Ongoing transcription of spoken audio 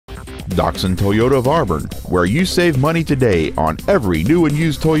Doxon Toyota of Auburn, where you save money today on every new and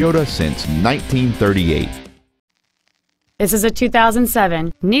used Toyota since 1938. This is a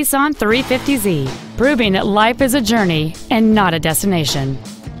 2007 Nissan 350Z, proving that life is a journey and not a destination.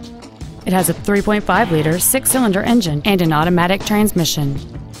 It has a 3.5-liter six-cylinder engine and an automatic transmission.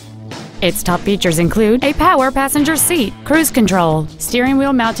 Its top features include a power passenger seat, cruise control, steering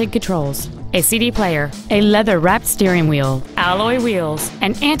wheel mounted controls, a CD player, a leather-wrapped steering wheel, alloy wheels,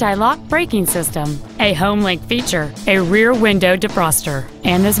 an anti-lock braking system, a HomeLink feature, a rear window defroster,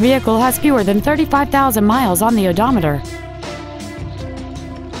 and this vehicle has fewer than 35,000 miles on the odometer.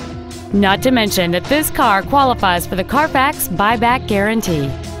 Not to mention that this car qualifies for the Carfax buyback guarantee.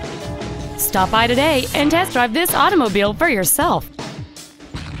 Stop by today and test drive this automobile for yourself.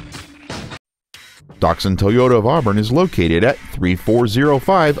 Doxon Toyota of Auburn is located at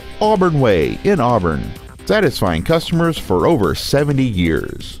 3405 Auburn Way in Auburn, satisfying customers for over 70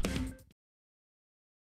 years.